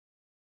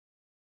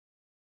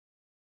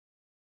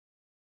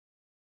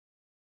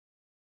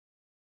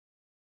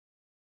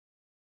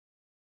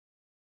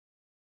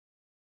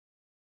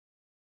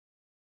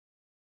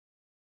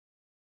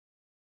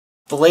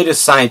The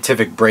latest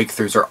scientific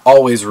breakthroughs are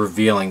always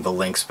revealing the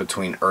links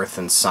between Earth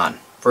and Sun.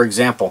 For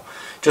example,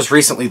 just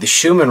recently the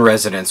Schumann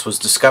resonance was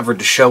discovered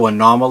to show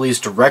anomalies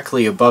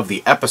directly above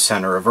the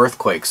epicenter of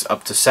earthquakes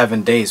up to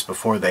 7 days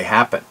before they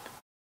happen.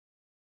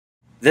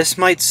 This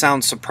might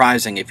sound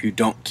surprising if you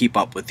don't keep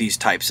up with these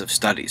types of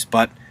studies,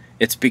 but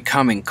it's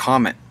becoming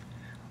common.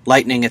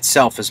 Lightning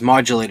itself is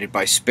modulated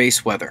by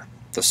space weather,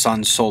 the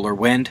sun's solar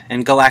wind,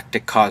 and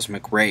galactic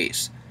cosmic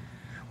rays.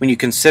 When you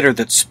consider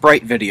that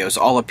sprite videos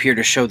all appear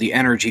to show the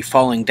energy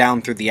falling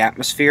down through the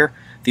atmosphere,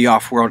 the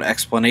off-world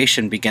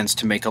explanation begins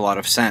to make a lot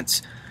of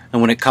sense. And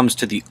when it comes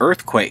to the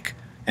earthquake,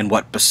 and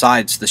what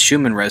besides the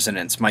Schumann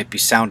resonance might be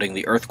sounding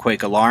the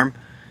earthquake alarm,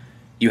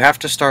 you have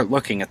to start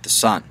looking at the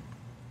sun.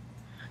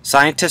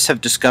 Scientists have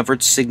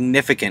discovered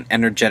significant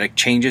energetic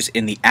changes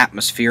in the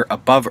atmosphere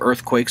above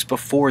earthquakes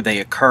before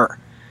they occur.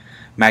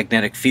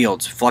 Magnetic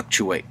fields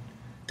fluctuate.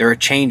 There are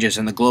changes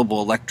in the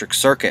global electric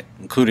circuit,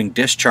 including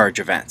discharge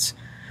events.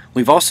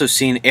 We've also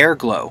seen air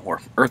glow,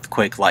 or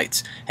earthquake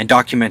lights, and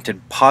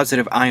documented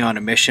positive ion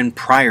emission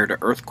prior to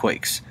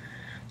earthquakes.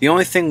 The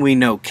only thing we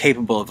know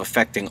capable of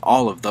affecting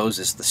all of those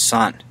is the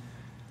sun.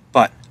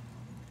 But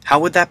how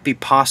would that be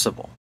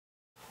possible?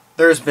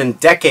 There's been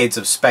decades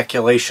of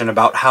speculation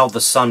about how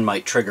the sun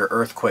might trigger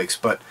earthquakes,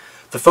 but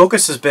the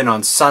focus has been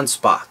on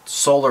sunspots,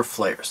 solar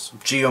flares,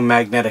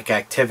 geomagnetic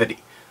activity,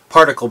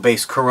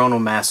 particle-based coronal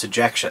mass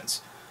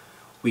ejections.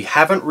 We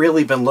haven't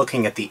really been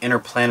looking at the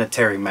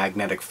interplanetary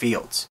magnetic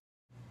fields.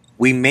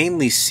 We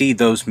mainly see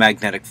those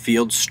magnetic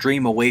fields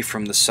stream away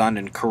from the sun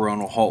in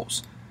coronal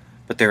holes,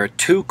 but there are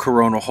two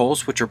coronal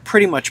holes which are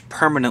pretty much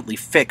permanently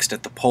fixed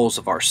at the poles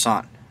of our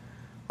sun.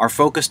 Our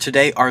focus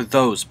today are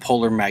those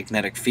polar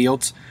magnetic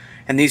fields,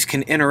 and these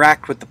can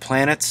interact with the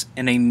planets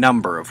in a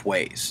number of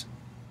ways.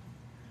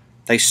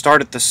 They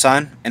start at the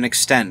sun and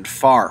extend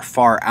far,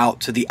 far out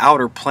to the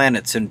outer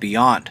planets and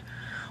beyond.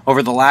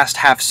 Over the last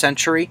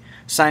half-century,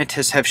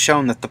 scientists have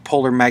shown that the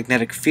polar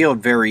magnetic field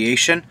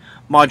variation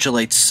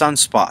modulates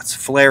sunspots,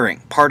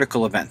 flaring,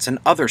 particle events, and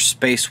other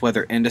space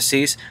weather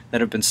indices that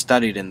have been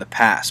studied in the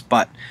past,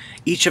 but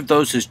each of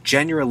those is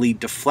generally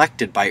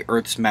deflected by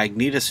Earth's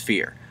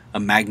magnetosphere, a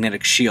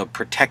magnetic shield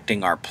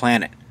protecting our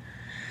planet.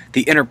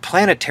 The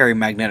interplanetary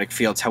magnetic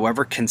fields,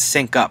 however, can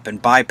sync up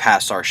and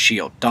bypass our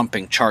shield,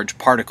 dumping charged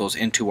particles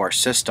into our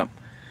system.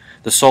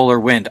 The solar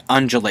wind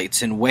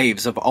undulates in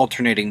waves of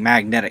alternating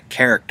magnetic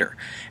character,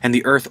 and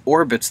the Earth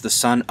orbits the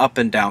sun up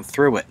and down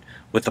through it,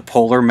 with the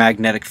polar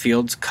magnetic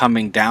fields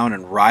coming down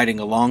and riding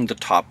along the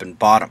top and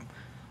bottom.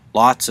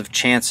 Lots of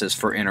chances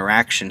for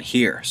interaction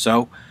here,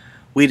 so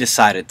we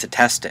decided to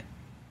test it.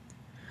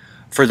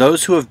 For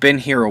those who have been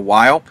here a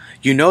while,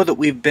 you know that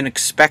we've been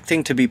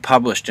expecting to be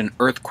published in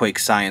Earthquake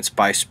Science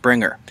by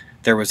Springer.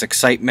 There was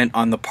excitement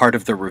on the part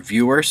of the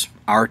reviewers,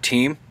 our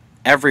team,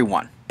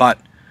 everyone, but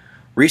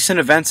recent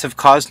events have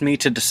caused me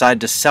to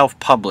decide to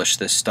self-publish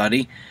this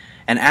study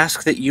and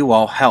ask that you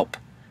all help.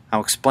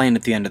 I'll explain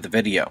at the end of the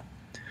video.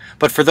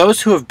 But for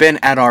those who have been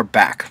at our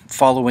back,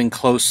 following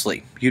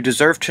closely, you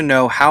deserve to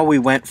know how we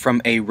went from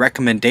a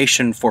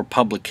recommendation for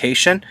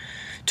publication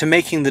to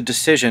making the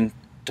decision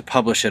to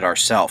publish it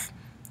ourselves.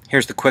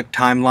 Here's the quick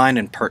timeline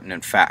and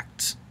pertinent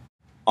facts.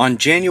 On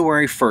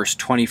January 1st,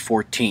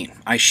 2014,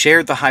 I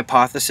shared the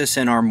hypothesis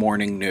in our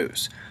morning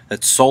news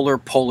that solar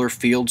polar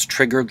fields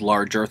triggered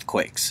large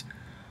earthquakes.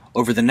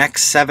 Over the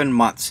next 7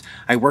 months,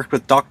 I worked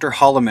with Dr.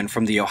 Holloman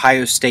from the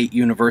Ohio State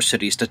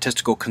University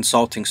Statistical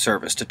Consulting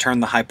Service to turn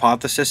the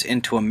hypothesis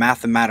into a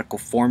mathematical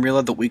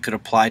formula that we could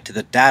apply to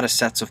the data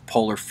sets of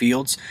polar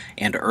fields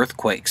and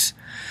earthquakes.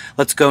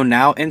 Let's go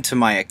now into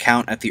my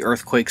account at the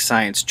Earthquake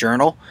Science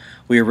Journal.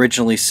 We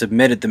originally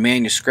submitted the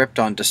manuscript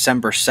on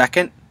December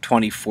 2nd,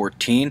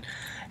 2014,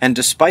 and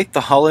despite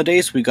the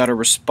holidays, we got a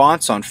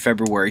response on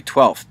February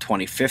 12th,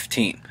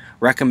 2015.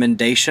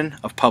 Recommendation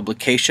of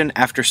publication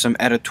after some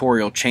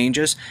editorial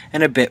changes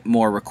and a bit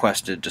more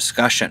requested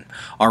discussion.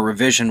 Our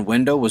revision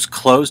window was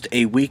closed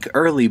a week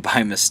early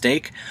by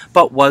mistake,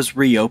 but was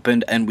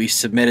reopened, and we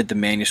submitted the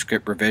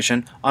manuscript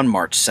revision on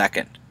March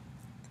 2nd.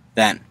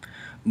 Then,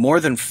 more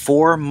than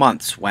 4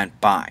 months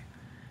went by.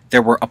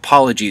 There were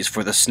apologies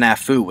for the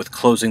snafu with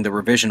closing the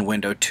revision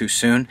window too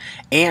soon,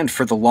 and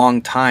for the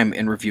long time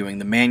in reviewing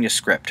the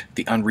manuscript,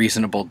 the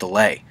unreasonable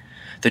delay.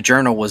 The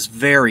journal was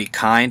very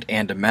kind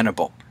and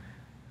amenable.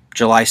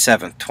 July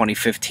 7th,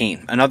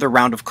 2015, another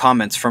round of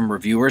comments from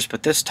reviewers,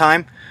 but this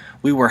time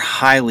we were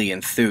highly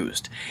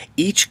enthused.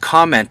 Each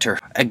commenter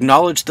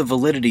acknowledged the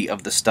validity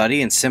of the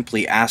study and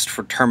simply asked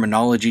for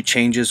terminology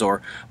changes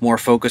or more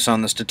focus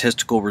on the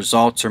statistical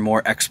results or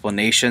more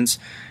explanations,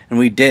 and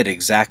we did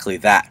exactly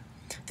that.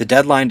 The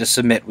deadline to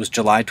submit was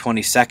July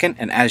 22nd,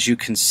 and as you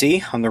can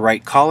see on the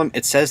right column,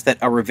 it says that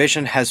a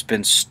revision has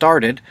been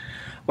started,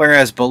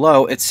 whereas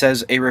below it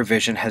says a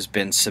revision has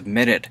been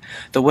submitted.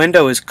 The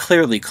window is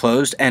clearly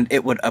closed, and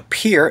it would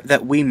appear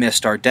that we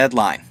missed our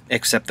deadline,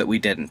 except that we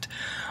didn't.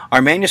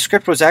 Our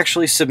manuscript was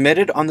actually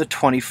submitted on the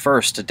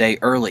 21st, a day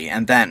early,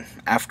 and then,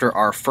 after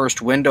our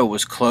first window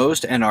was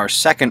closed and our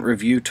second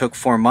review took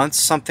 4 months,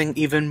 something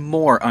even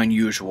more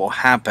unusual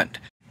happened.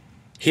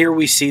 Here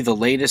we see the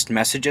latest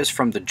messages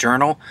from the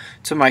journal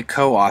to my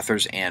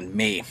co-authors and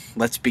me.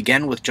 Let's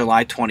begin with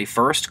July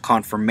 21st,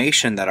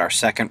 confirmation that our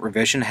second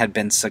revision had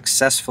been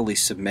successfully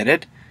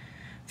submitted.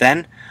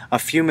 Then, a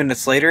few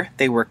minutes later,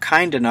 they were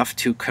kind enough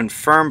to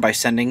confirm by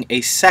sending a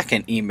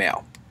second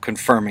email,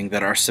 confirming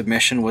that our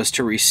submission was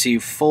to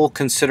receive full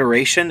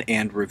consideration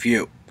and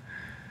review.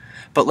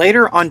 But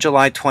later on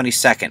July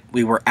 22nd,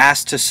 we were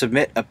asked to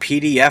submit a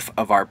PDF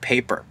of our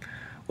paper.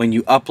 When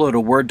you upload a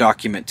Word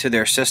document to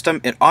their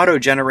system, it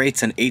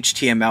auto-generates an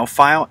HTML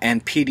file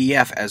and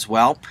PDF as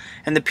well,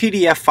 and the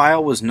PDF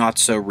file was not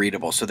so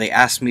readable, so they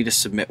asked me to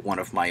submit one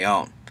of my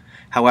own.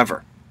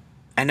 However,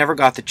 I never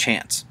got the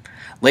chance.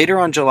 Later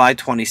on July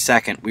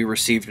 22nd, we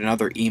received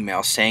another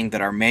email saying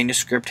that our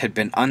manuscript had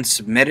been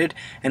unsubmitted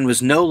and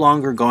was no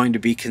longer going to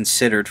be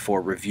considered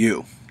for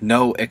review.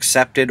 No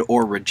accepted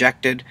or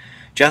rejected,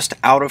 just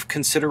out of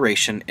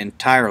consideration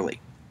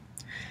entirely.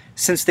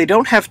 Since they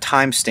don't have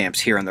timestamps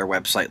here on their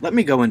website, let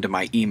me go into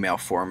my email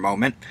for a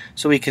moment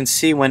so we can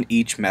see when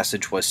each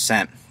message was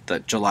sent.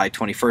 The July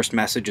 21st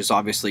message is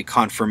obviously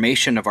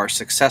confirmation of our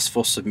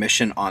successful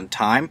submission on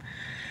time.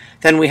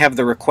 Then we have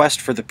the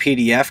request for the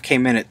PDF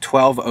came in at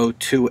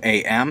 12:02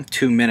 a.m.,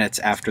 2 minutes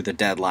after the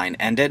deadline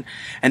ended,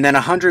 and then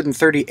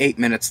 138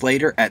 minutes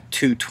later at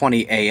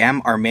 2:20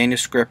 a.m. our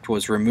manuscript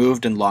was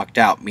removed and locked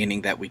out,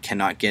 meaning that we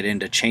cannot get in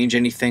to change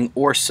anything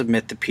or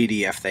submit the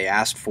PDF they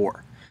asked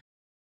for.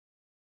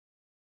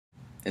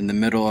 In the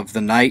middle of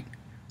the night,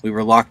 we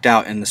were locked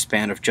out in the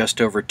span of just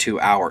over 2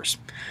 hours.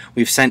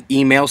 We've sent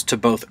emails to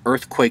both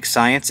Earthquake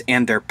Science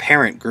and their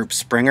parent group,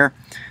 Springer.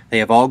 They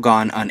have all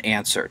gone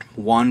unanswered.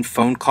 One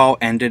phone call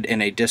ended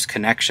in a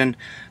disconnection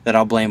that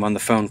I'll blame on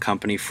the phone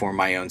company for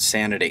my own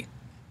sanity.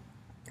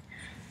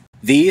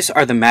 These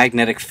are the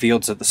magnetic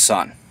fields of the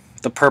Sun.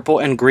 The purple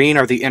and green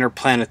are the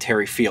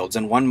interplanetary fields,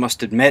 and one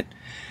must admit,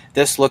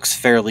 this looks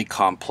fairly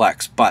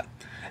complex, but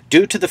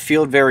due to the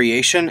field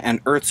variation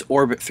and Earth's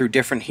orbit through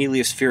different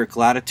heliospheric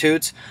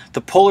latitudes,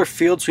 the polar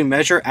fields we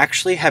measure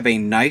actually have a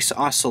nice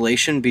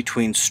oscillation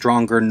between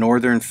stronger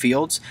northern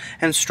fields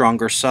and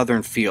stronger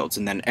southern fields,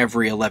 and then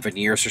every 11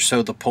 years or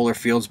so the polar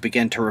fields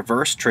begin to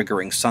reverse,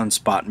 triggering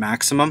sunspot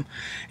maximum,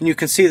 and you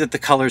can see that the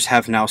colors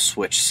have now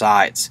switched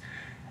sides.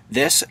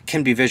 This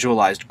can be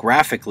visualized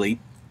graphically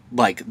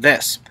like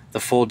this, the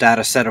full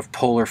data set of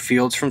polar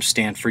fields from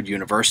Stanford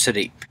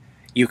University.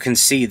 You can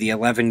see the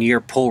 11-year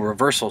pole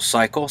reversal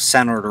cycle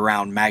centered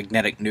around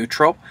magnetic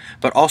neutral,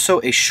 but also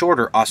a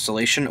shorter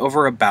oscillation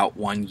over about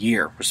 1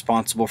 year,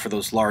 responsible for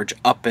those large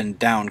up and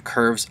down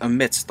curves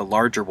amidst the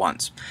larger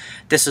ones.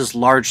 This is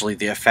largely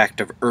the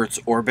effect of Earth's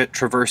orbit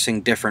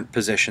traversing different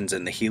positions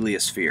in the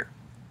heliosphere.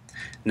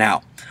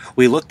 Now,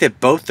 we looked at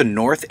both the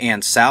north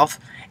and south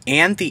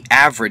and the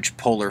average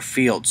polar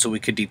field so we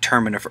could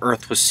determine if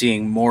Earth was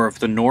seeing more of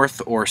the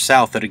north or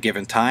south at a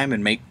given time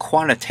and make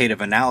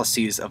quantitative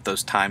analyses of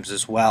those times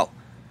as well.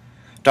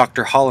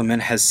 Dr.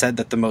 Holloman has said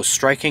that the most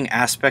striking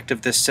aspect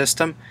of this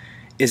system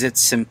is its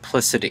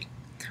simplicity.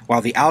 While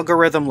the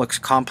algorithm looks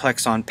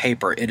complex on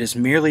paper, it is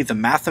merely the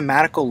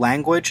mathematical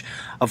language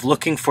of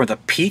looking for the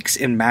peaks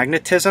in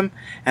magnetism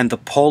and the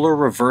polar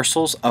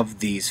reversals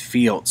of these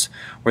fields,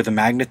 where the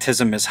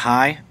magnetism is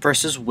high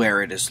versus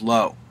where it is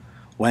low.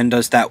 When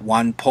does that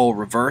one pole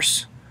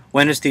reverse?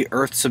 When is the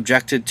Earth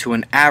subjected to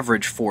an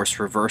average force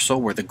reversal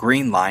where the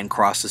green line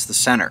crosses the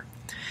center?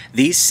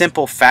 These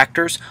simple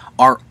factors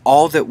are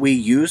all that we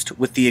used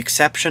with the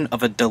exception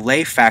of a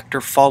delay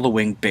factor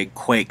following big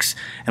quakes,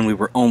 and we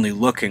were only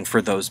looking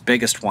for those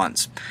biggest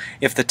ones.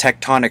 If the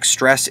tectonic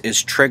stress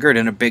is triggered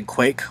in a big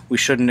quake, we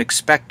shouldn't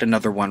expect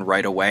another one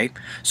right away,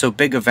 so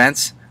big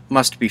events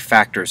must be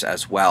factors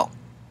as well.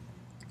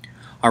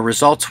 Our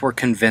results were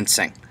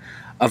convincing.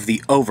 Of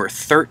the over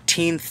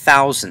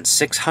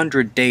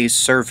 13,600 days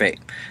surveyed,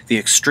 the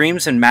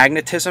extremes in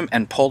magnetism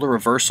and polar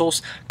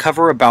reversals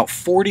cover about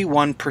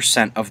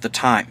 41% of the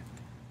time,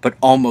 but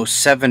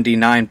almost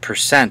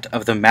 79%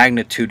 of the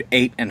magnitude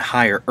 8 and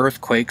higher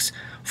earthquakes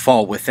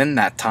fall within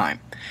that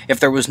time. If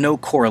there was no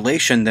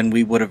correlation, then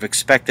we would have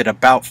expected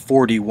about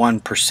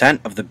 41%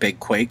 of the big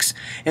quakes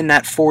in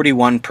that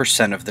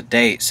 41% of the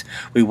days.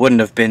 We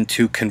wouldn't have been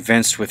too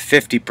convinced with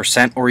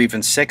 50% or even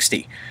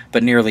 60%,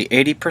 but nearly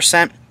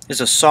 80% is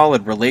a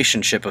solid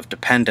relationship of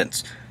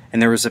dependence, and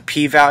there is a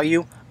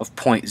p-value of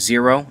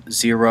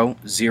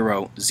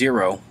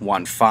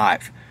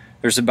 0.00015.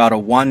 There's about a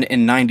 1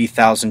 in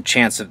 90,000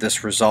 chance of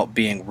this result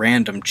being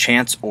random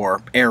chance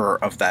or error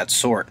of that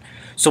sort.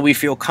 So we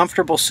feel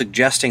comfortable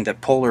suggesting that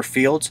polar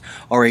fields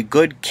are a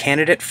good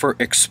candidate for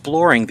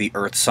exploring the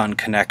Earth-Sun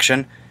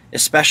connection,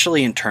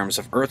 especially in terms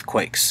of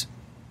earthquakes.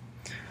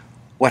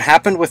 What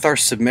happened with our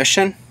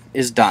submission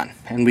is done,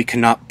 and we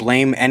cannot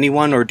blame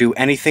anyone or do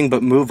anything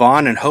but move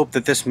on and hope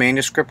that this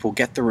manuscript will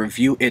get the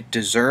review it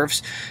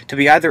deserves to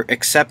be either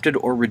accepted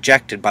or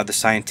rejected by the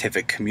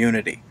scientific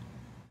community.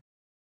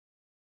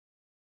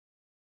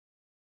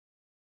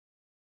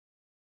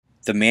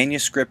 The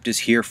manuscript is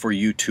here for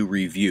you to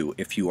review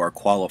if you are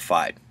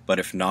qualified, but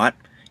if not,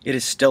 it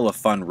is still a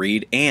fun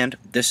read, and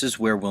this is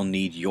where we'll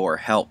need your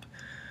help.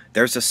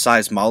 There's a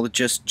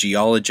seismologist,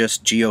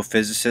 geologist,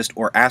 geophysicist,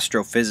 or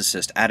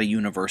astrophysicist at a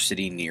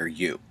university near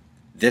you.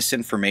 This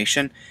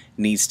information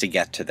needs to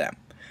get to them.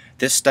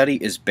 This study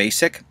is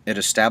basic, it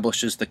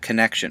establishes the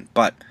connection,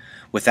 but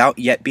without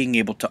yet being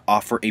able to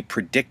offer a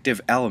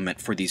predictive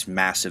element for these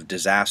massive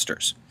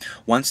disasters.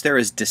 Once there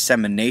is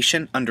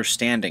dissemination,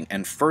 understanding,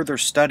 and further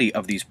study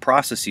of these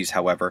processes,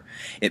 however,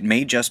 it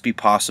may just be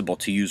possible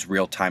to use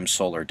real-time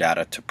solar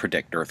data to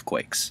predict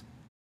earthquakes.